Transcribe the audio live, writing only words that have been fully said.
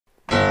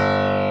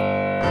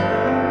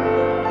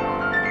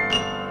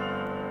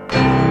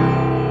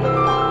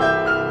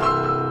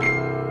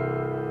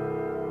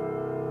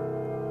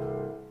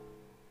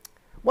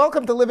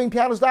Welcome to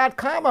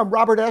livingpianos.com. I'm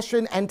Robert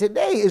Estrin, and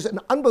today is an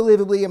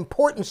unbelievably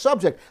important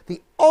subject,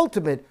 the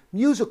ultimate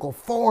musical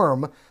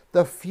form,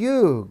 the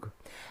fugue.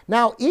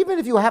 Now, even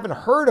if you haven't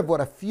heard of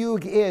what a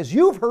fugue is,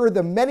 you've heard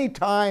them many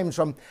times,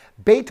 from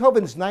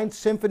Beethoven's Ninth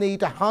Symphony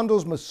to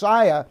Handel's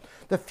Messiah.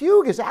 The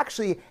fugue is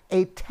actually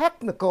a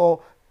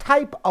technical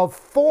type of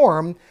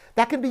form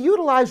that can be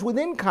utilized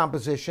within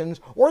compositions,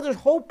 or there's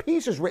whole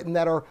pieces written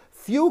that are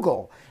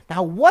fugal.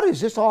 Now, what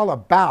is this all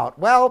about?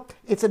 Well,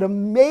 it's an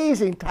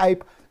amazing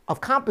type of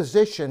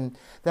composition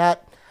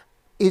that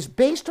is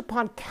based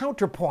upon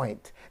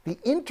counterpoint, the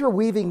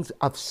interweavings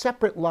of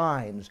separate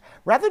lines.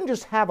 Rather than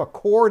just have a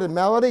chord and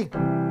melody,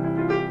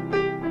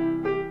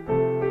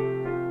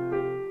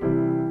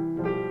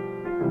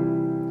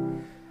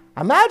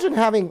 imagine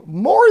having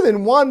more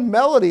than one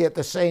melody at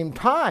the same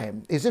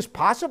time. Is this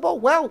possible?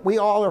 Well, we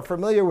all are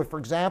familiar with, for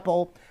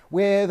example,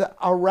 with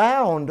a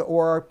round,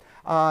 or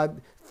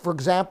for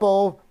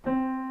example,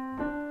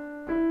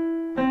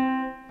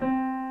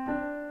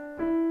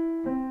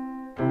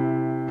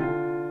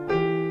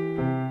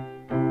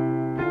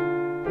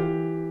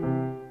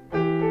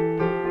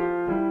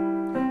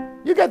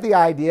 you get the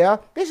idea.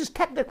 This is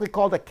technically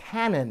called a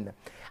canon.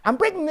 I'm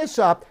bringing this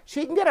up so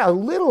you can get a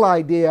little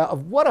idea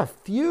of what a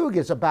fugue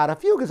is about. A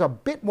fugue is a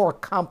bit more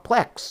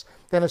complex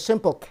than a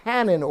simple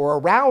canon or a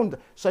round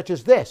such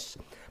as this.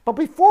 But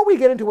before we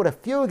get into what a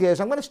fugue is,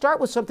 I'm going to start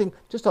with something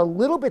just a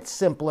little bit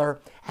simpler,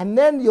 and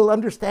then you'll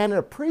understand and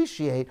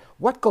appreciate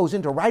what goes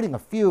into writing a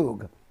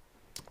fugue.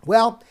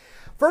 Well,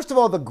 first of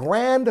all, the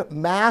grand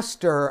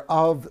master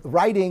of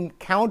writing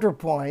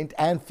counterpoint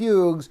and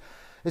fugues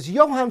is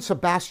Johann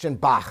Sebastian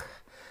Bach.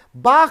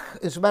 Bach,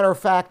 as a matter of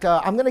fact,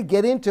 I'm going to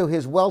get into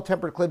his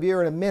Well-Tempered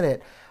Clavier in a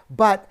minute,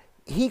 but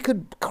he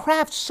could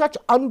craft such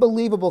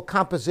unbelievable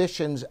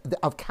compositions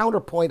of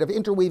counterpoint, of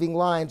interweaving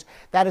lines,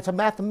 that it's a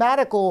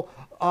mathematical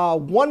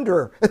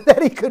wonder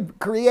that he could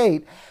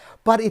create.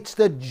 But it's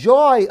the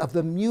joy of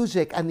the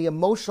music and the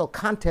emotional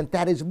content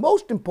that is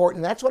most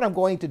important. That's what I'm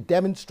going to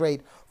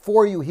demonstrate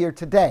for you here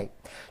today.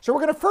 So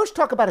we're going to first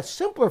talk about a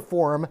simpler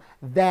form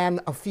than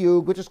a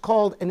fugue, which is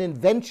called an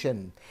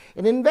invention.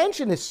 An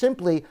invention is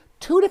simply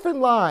two different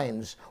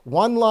lines,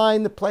 one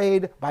line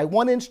played by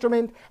one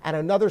instrument and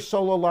another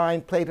solo line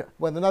played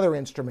with another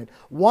instrument.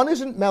 One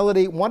isn't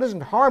melody, one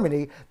isn't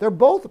harmony. They're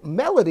both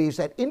melodies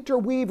that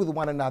interweave with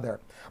one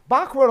another.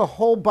 Bach wrote a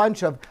whole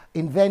bunch of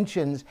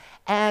inventions,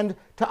 and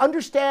to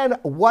understand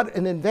what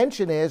an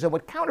invention is and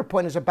what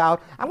counterpoint is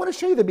about, I'm going to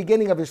show you the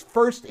beginning of his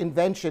first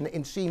invention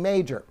in C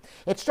major.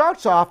 It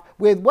starts off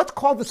with what's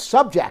called the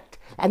subject.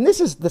 And this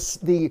is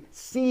the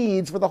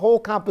seeds for the whole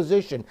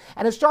composition.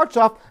 And it starts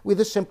off with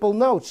the simple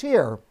notes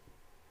here.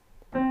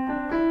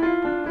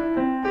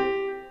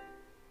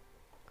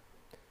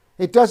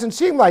 It doesn't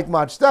seem like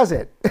much, does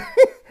it?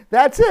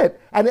 That's it.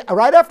 And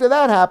right after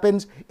that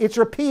happens, it's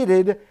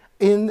repeated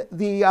in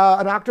the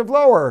an octave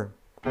lower.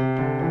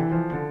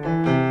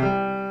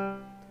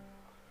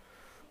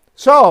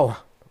 So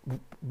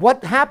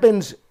what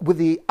happens with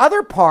the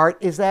other part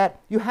is that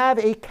you have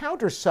a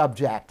counter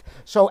subject.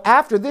 So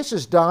after this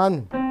is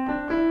done,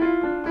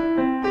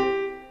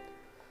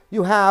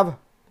 you have,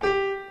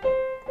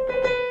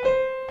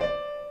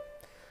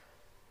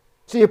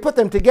 so you put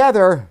them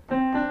together,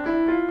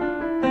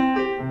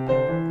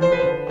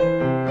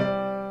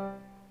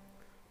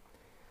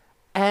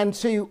 and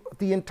so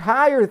the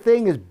entire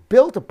thing is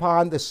built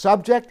upon the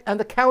subject and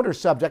the counter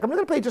subject. I'm going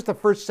to play just the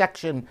first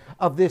section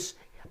of this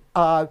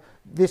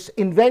this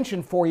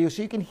invention for you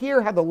so you can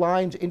hear how the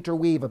lines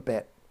interweave a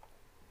bit.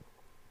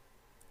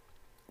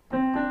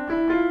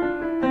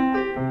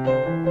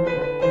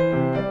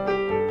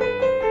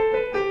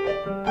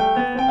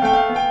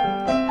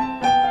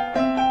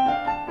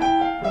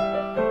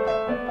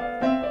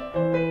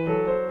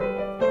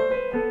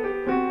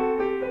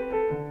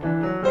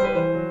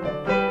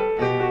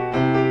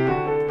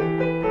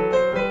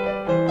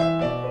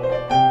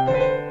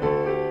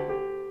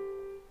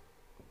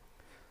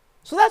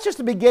 So that's just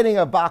the beginning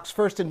of Bach's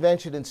first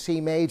invention in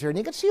C major. And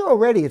you can see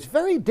already it's a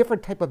very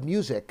different type of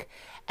music.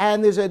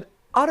 And there's an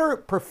utter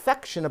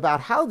perfection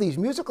about how these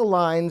musical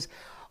lines,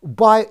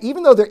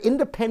 even though they're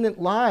independent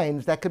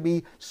lines that could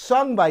be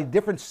sung by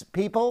different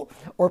people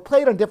or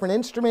played on different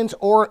instruments,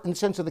 or in the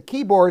sense of the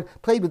keyboard,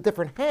 played with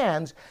different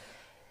hands,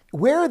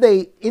 where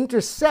they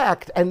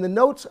intersect and the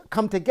notes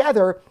come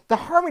together, the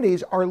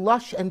harmonies are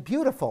lush and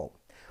beautiful.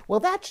 Well,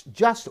 that's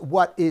just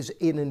what is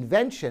an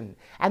invention.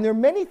 And there are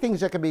many things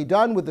that can be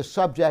done with the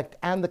subject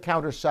and the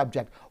counter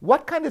subject.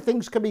 What kind of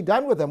things can be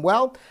done with them?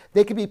 Well,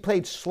 they can be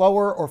played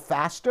slower or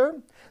faster.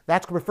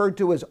 That's referred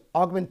to as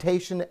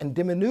augmentation and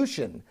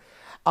diminution.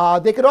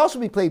 They could also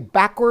be played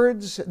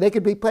backwards. They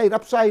could be played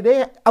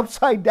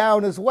upside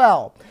down as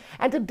well.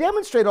 And to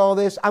demonstrate all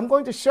this, I'm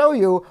going to show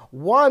you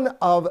one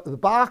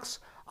of Bach's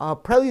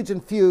preludes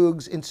and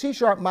fugues in C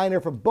sharp minor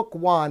from Book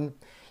 1.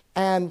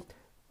 And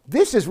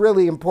this is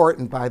really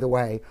important, by the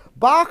way.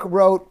 Bach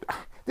wrote,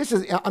 this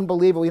is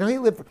unbelievable. You know, he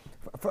lived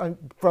from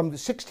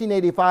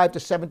 1685 to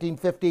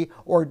 1750,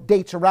 or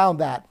dates around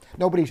that.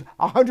 Nobody's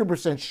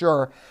 100%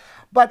 sure.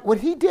 But what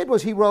he did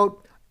was he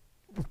wrote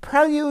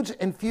preludes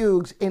and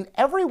fugues in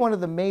every one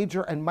of the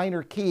major and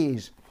minor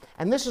keys.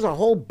 And this is a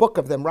whole book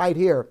of them right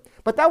here.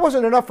 But that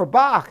wasn't enough for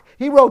Bach.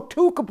 He wrote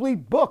 2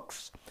 complete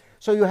books.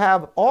 So you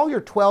have all your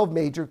 12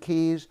 major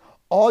keys,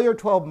 all your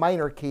 12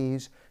 minor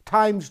keys,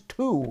 times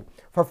 2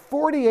 for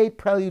 48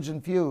 preludes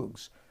and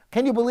fugues.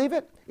 Can you believe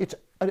it? It's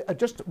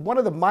just one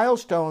of the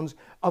milestones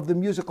of the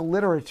musical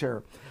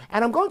literature.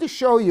 And I'm going to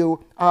show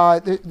you,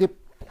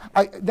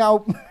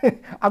 now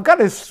I'm kind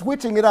of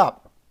switching it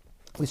up.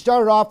 We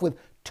started off with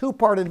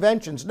 2-part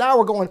inventions. Now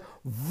we're going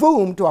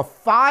boom to a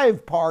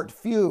 5-part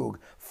fugue.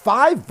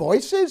 5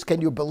 voices?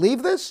 Can you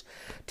believe this?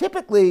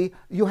 Typically,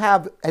 you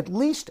have at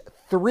least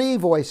 3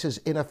 voices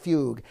in a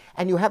fugue,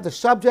 and you have the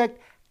subject,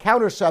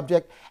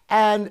 counter-subject,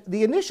 and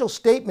the initial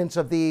statements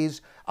of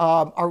these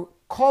are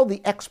called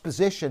the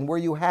exposition, where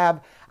you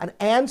have an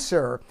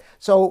answer.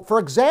 So, for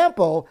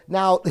example,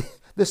 now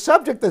the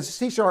subject, the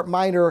C-sharp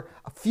minor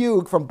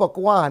fugue from Book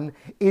 1,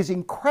 is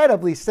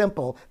incredibly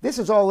simple. This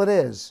is all it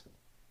is.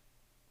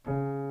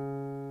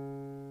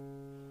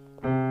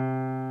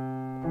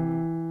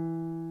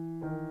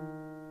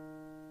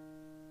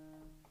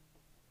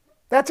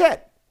 That's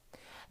it.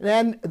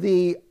 And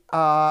then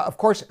of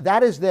course,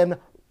 that is then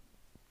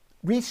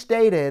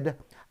restated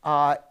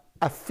a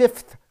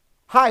 5th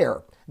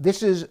higher.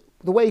 This is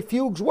the way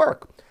fugues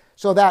work.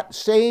 So that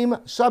same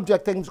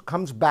subject thing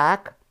comes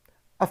back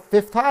a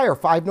 5th higher,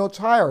 5 notes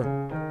higher.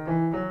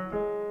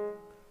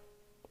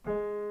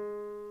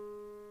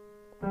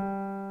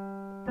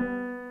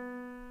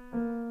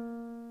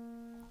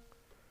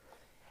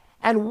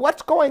 And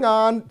what's going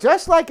on,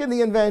 just like in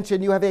the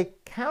invention, you have a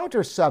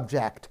counter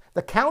subject.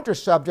 The counter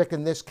subject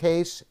in this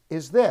case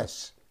is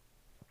this.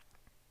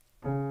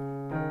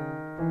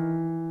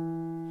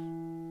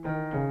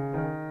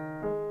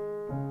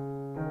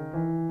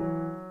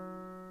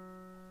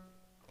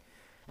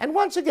 And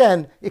once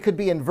again, it could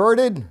be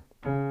inverted.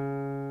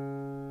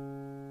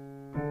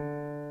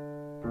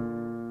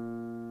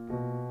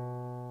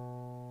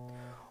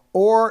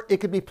 Or it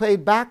could be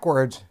played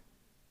backwards.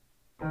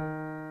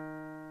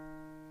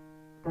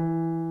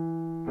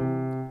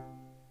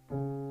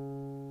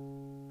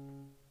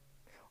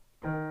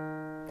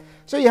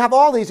 So you have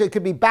all these. It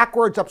could be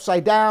backwards,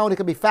 upside down, it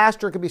could be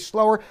faster, it could be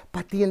slower,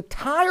 but the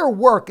entire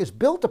work is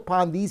built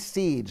upon these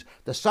seeds,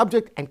 the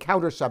subject and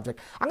counter subject.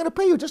 I'm going to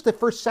play you just the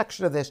first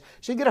section of this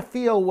so you get a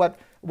feel what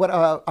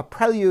a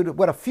prelude,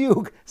 what a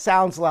fugue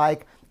sounds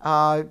like,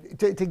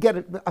 to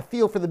get a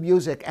feel for the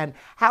music, and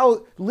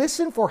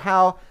listen for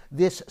how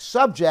this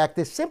subject,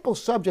 this simple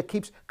subject,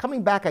 keeps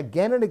coming back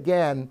again and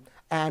again,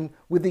 and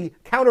with the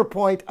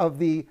counterpoint of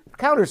the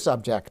counter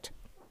subject.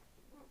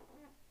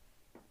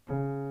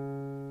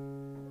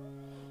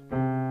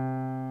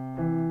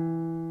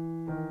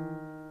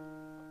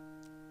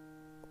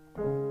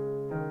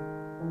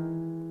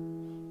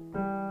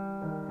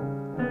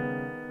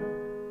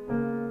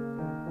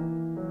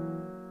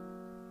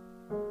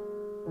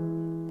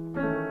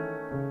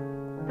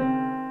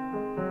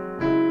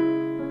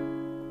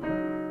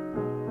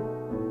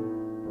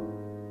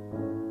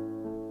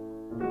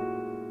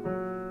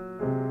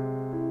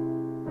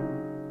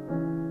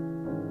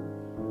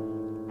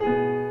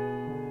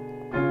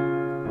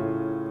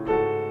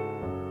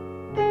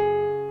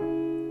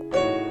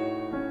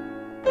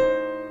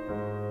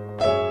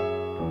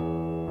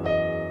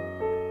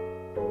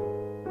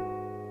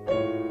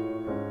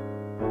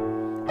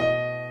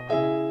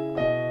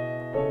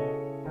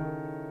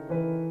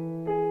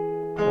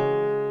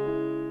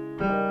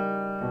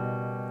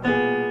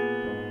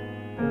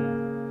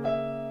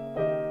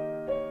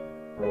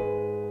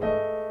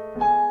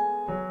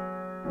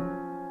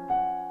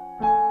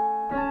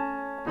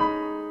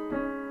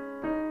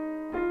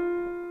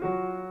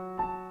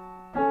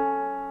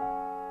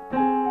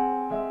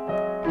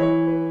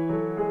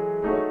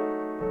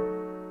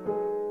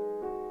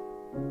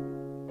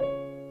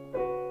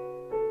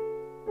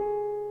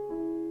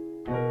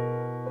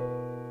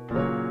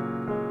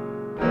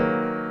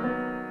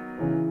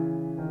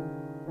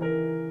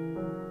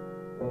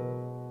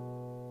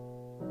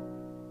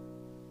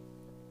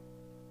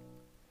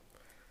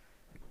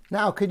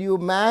 Now, could you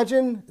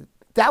imagine?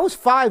 That was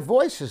 5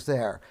 voices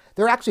there.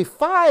 There are actually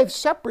 5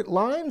 separate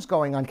lines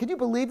going on. Can you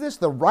believe this?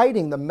 The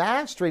writing, the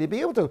mastery, to be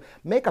able to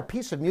make a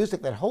piece of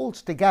music that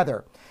holds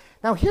together.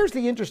 Now, here's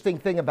the interesting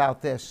thing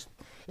about this,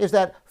 is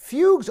that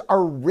fugues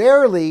are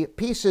rarely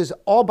pieces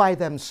all by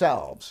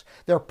themselves.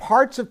 They're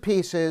parts of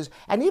pieces,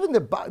 and even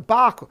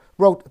Bach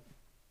wrote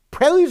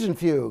preludes and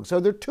fugues, so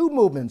they're 2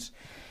 movements.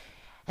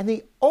 And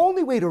the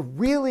only way to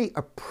really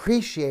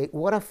appreciate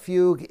what a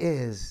fugue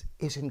is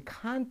in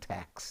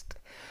context.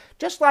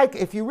 Just like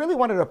if you really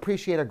wanted to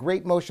appreciate a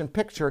great motion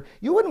picture,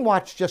 you wouldn't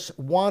watch just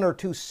 1 or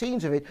 2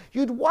 scenes of it.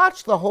 You'd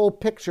watch the whole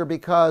picture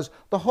because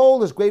the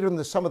whole is greater than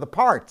the sum of the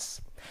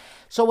parts.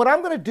 So what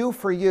I'm going to do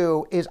for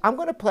you is I'm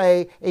going to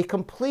play a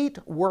complete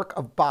work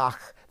of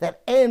Bach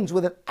that ends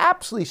with an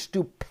absolutely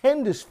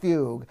stupendous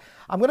fugue.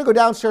 I'm going to go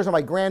downstairs on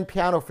my grand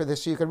piano for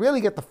this so you can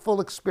really get the full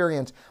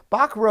experience.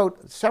 Bach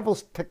wrote several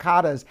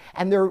toccatas,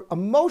 and they're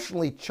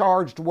emotionally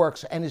charged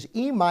works, and his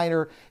E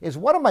minor is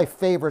one of my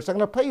favorites. I'm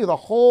going to play you the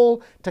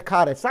whole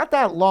toccata. It's not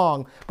that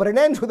long, but it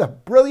ends with a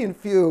brilliant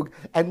fugue,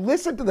 and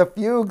listen to the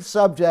fugue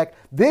subject.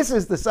 This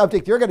is the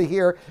subject you're going to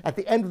hear at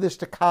the end of this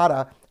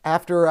toccata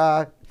after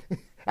I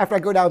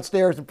go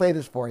downstairs and play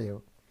this for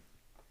you.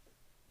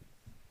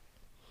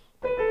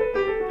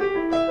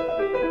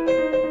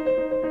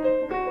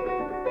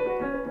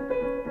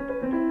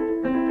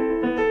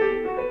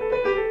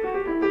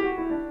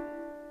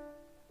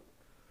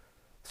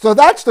 So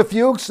that's the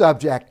fugue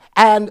subject,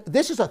 and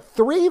this is a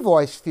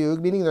three-voice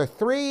fugue, meaning there are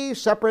three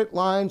separate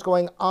lines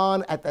going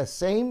on at the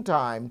same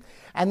time,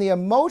 and the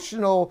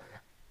emotional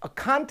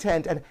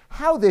content and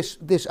how this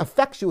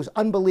affects you is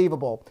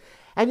unbelievable.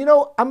 And you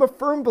know, I'm a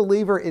firm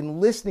believer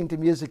in listening to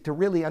music to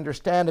really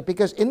understand it,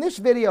 because in this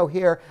video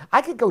here,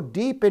 I could get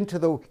deep into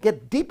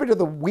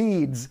the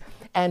weeds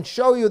and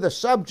show you the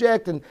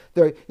subject, and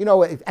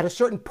at a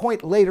certain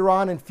point later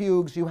on in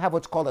fugues, you have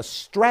what's called a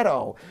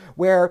stretto,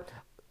 where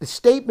the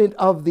statement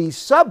of the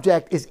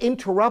subject is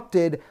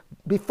interrupted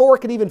before it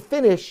can even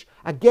finish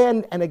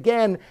again and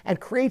again, and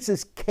creates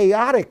this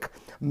chaotic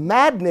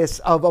madness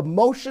of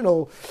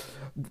emotional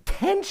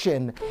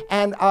tension.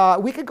 And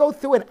we could go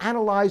through and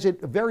analyze it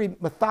very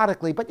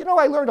methodically. But you know,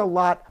 I learned a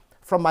lot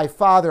from my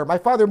father. My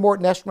father,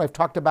 Morton Estrin, I've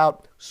talked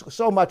about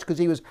so much because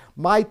he was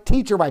my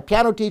teacher, my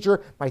piano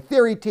teacher, my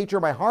theory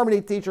teacher, my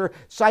harmony teacher,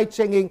 sight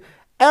singing,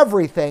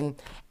 everything.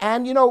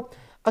 And you know,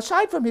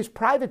 aside from his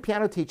private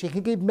piano teaching,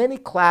 he gave many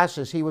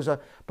classes. He was a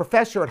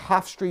professor at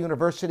Hofstra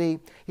University.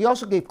 He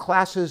also gave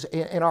classes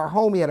in our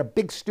home. He had a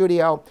big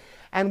studio.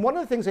 And one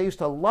of the things I used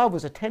to love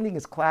was attending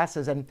his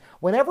classes. And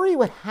whenever he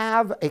would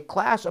have a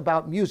class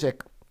about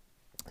music,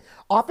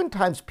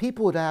 oftentimes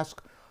people would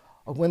ask,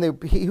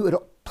 he would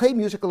play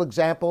musical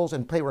examples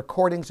and play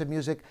recordings of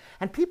music,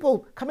 and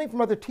people coming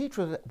from other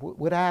teachers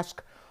would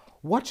ask,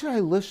 what should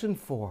I listen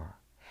for?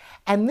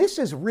 And this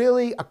is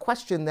really a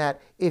question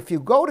that if you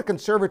go to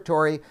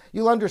conservatory,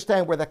 you'll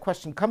understand where that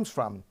question comes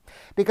from.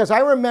 Because I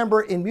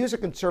remember in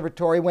music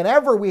conservatory,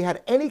 whenever we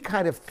had any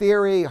kind of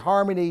theory,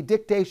 harmony,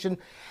 dictation,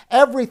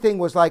 everything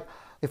was like,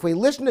 if we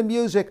listen to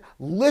music,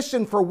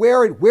 listen for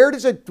where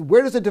does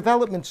the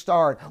development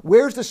start?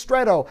 Where's the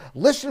stretto?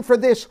 Listen for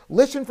this,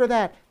 listen for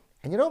that.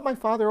 And you know what my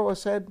father always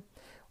said?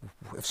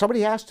 If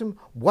somebody asked him,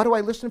 what do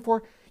I listen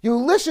for? You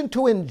listen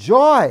to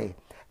enjoy.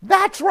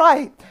 That's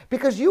right,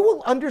 because you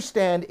will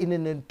understand in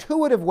an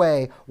intuitive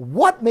way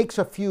what makes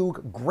a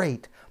fugue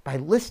great by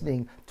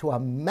listening to a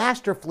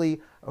masterfully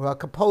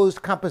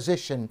composed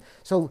composition.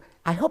 So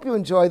I hope you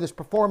enjoy this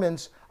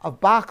performance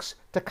of Bach's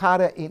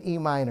Toccata in E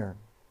minor.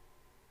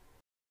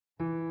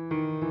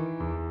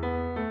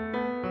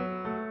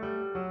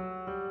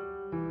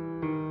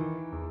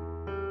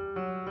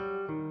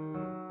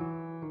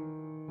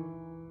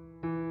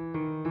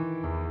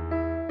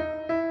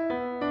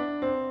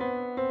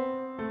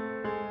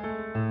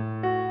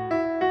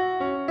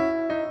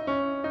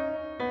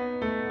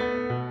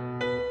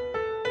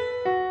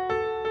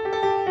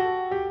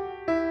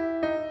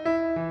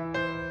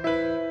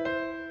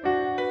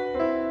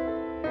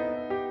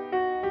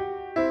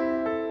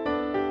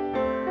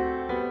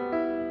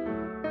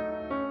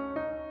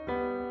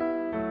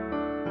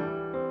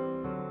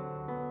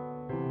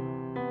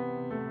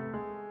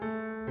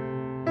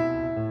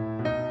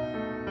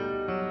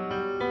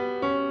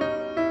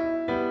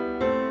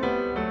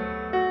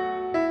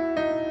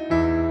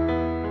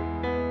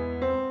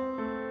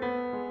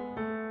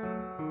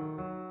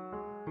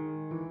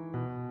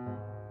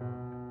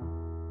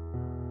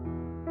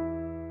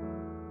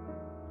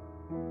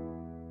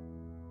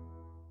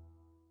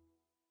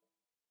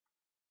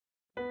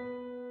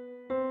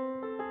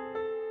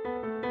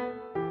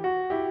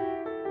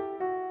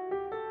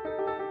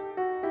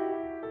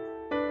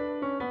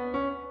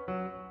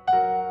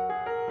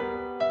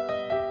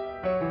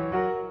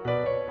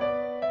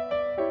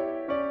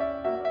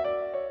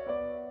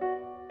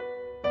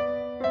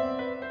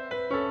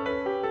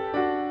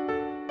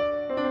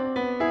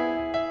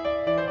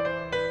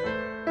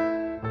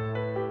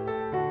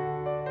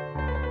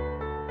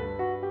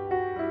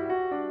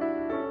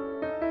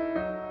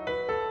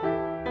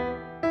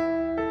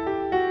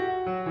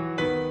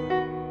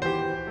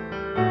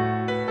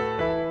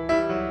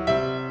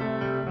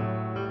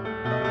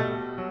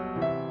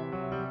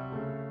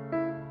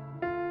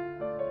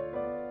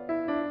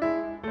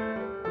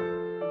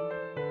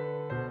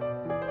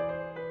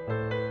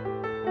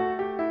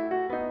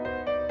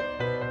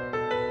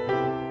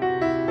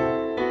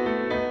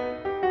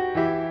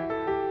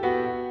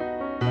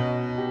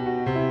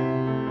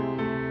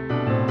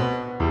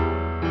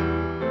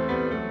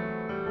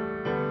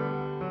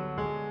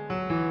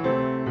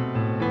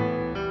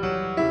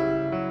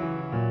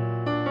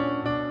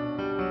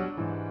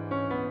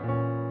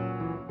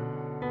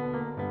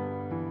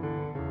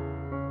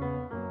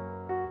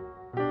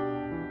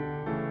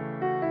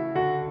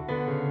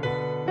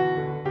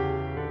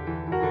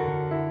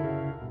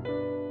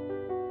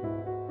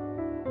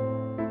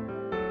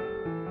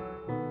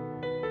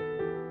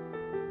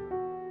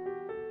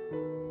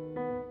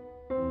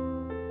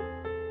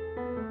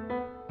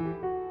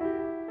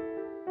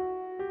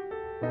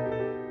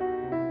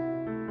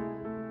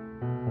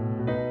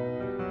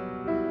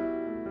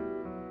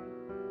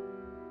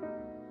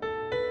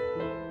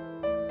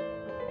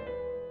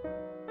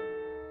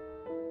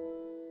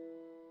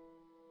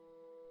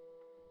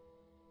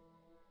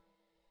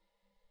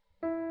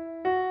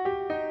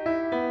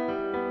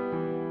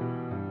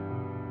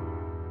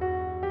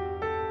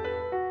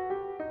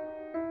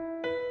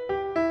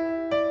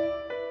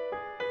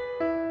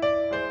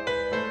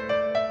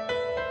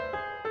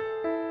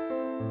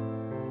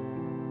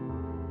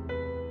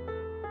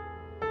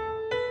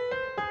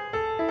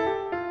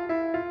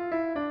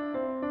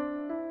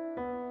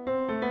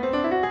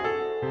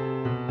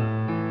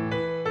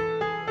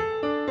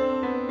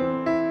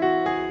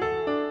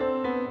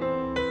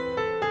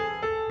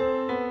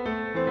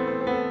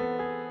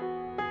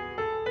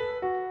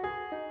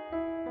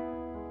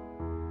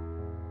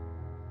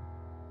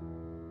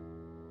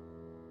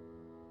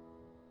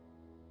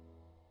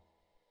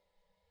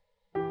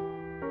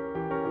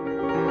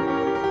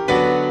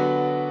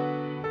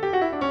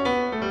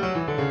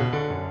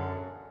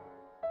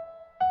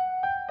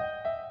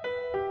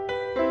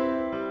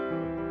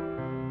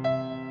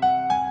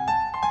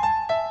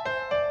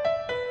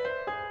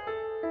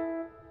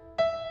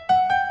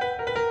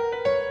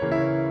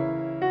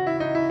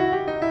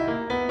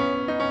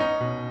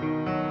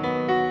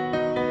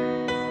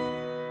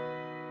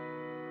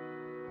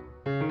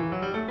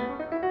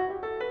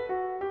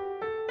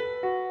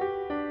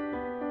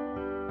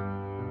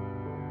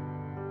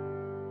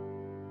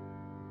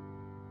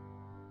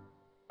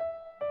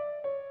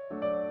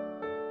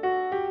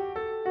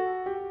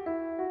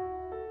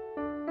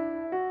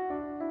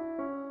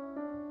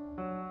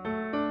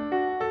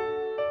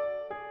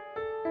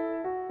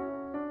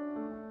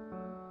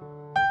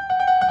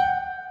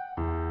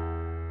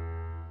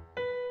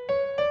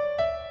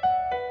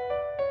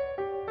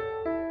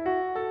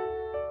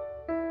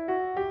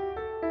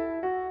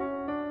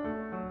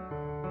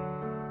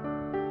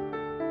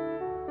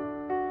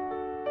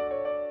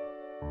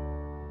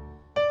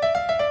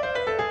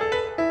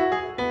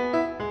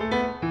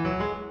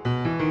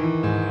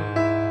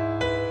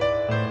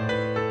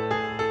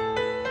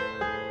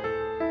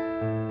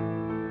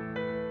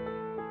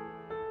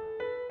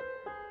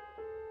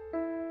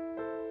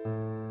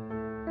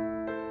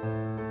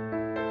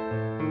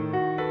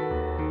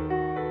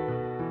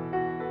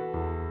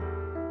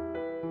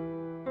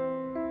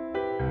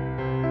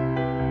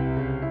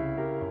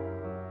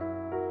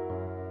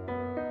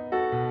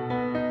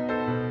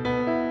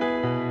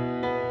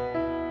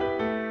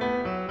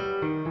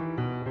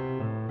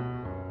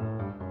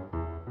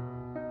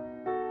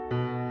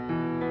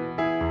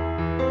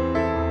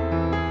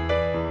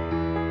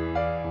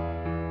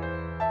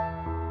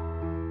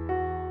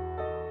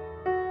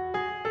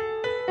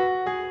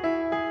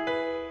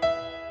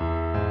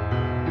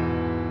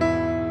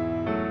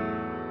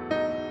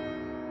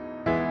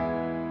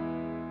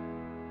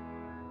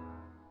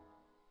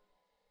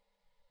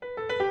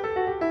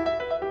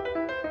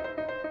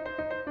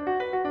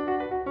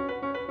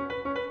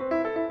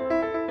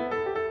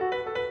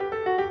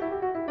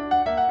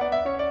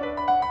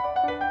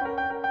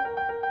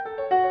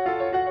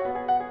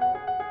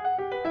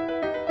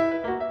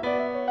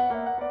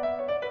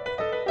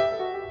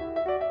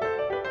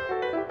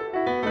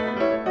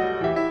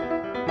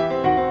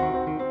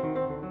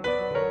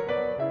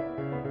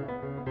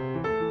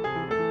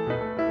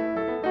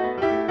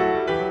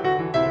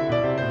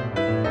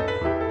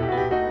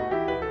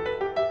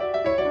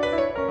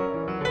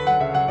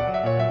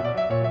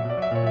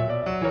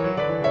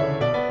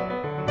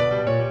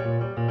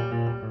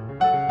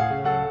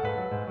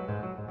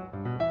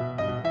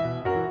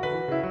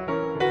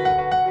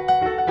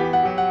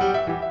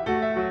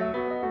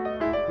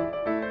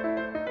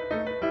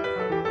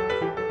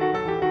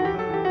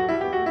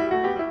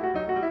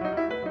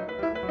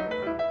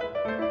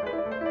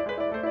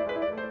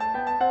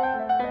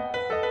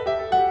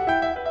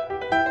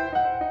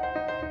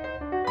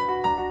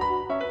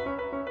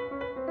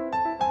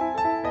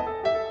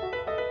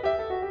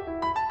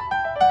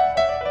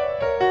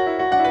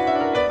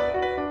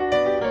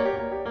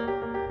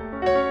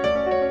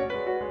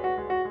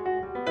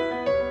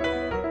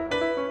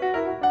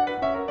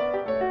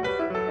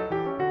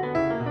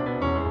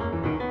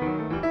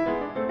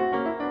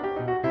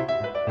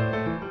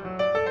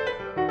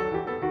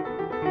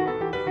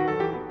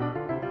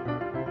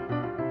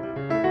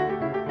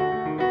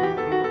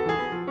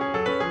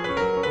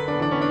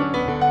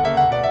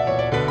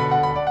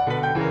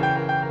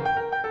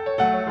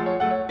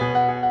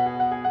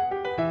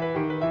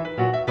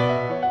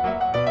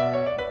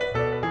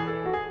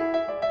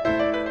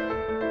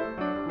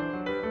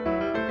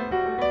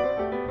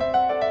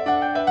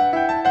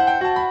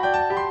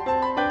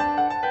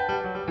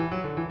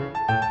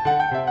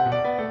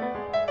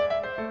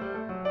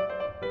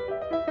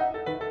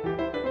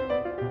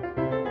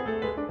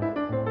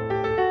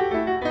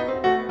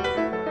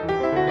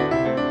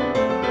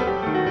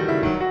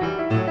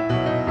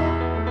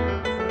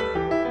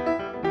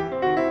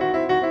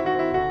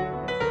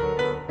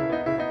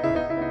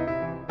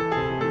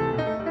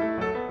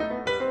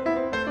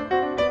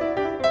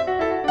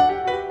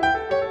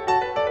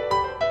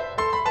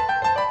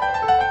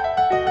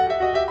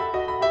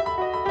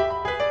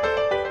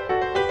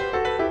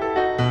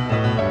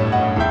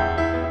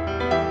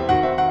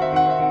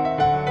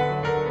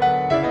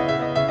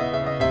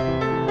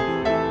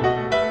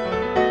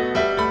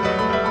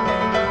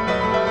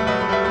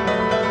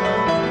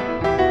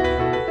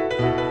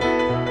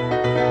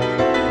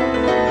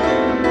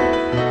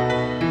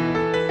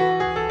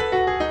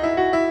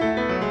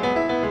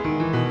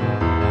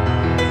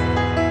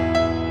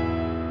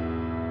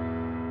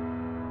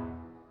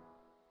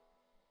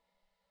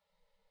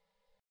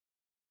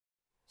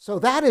 So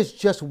that is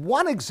just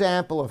one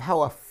example of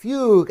how a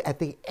fugue at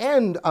the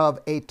end of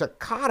a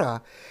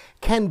toccata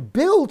can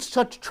build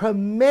such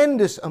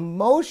tremendous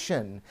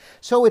emotion.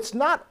 So it's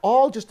not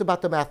all just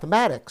about the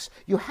mathematics.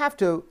 You have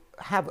to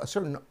have a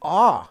certain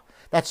awe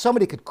that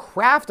somebody could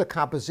craft a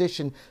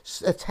composition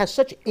that has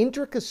such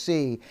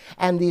intricacy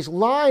and these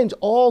lines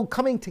all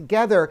coming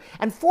together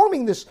and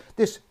forming this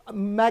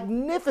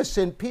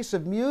magnificent piece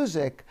of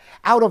music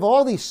out of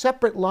all these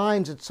separate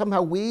lines that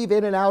somehow weave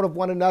in and out of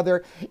one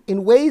another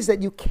in ways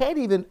that you can't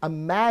even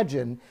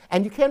imagine,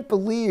 and you can't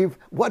believe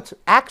what's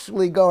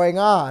actually going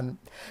on.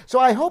 So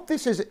I hope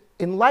this has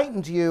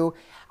enlightened you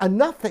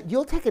enough that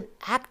you'll take an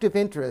active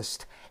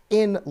interest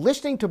in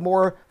listening to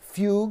more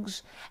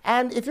fugues.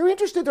 And if you're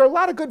interested, there are a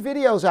lot of good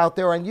videos out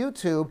there on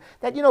YouTube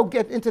that,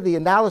 get into the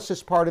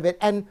analysis part of it.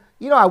 And,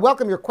 I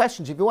welcome your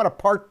questions. If you want a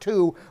part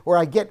 2 where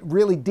I get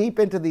really deep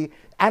into the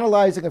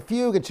analyzing a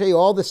fugue and show you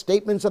all the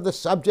statements of the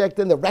subject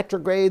and the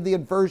retrograde, the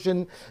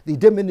inversion, the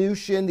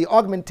diminution, the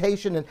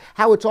augmentation, and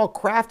how it's all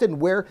crafted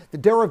and where the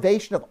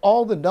derivation of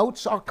all the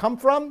notes all come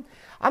from,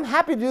 I'm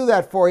happy to do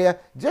that for you.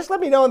 Just let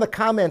me know in the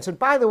comments. And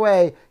by the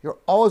way, you're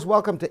always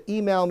welcome to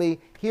email me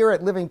here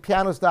at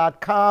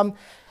livingpianos.com.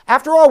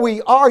 After all,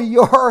 we are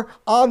your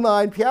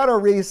online piano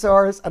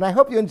resource, and I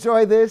hope you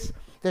enjoy this.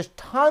 There's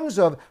tons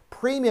of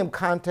premium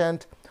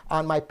content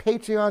on my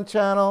Patreon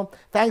channel.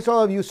 Thanks to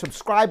all of you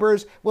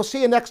subscribers. We'll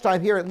see you next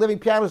time here at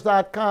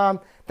livingpianos.com.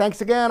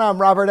 Thanks again. I'm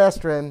Robert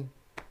Estrin.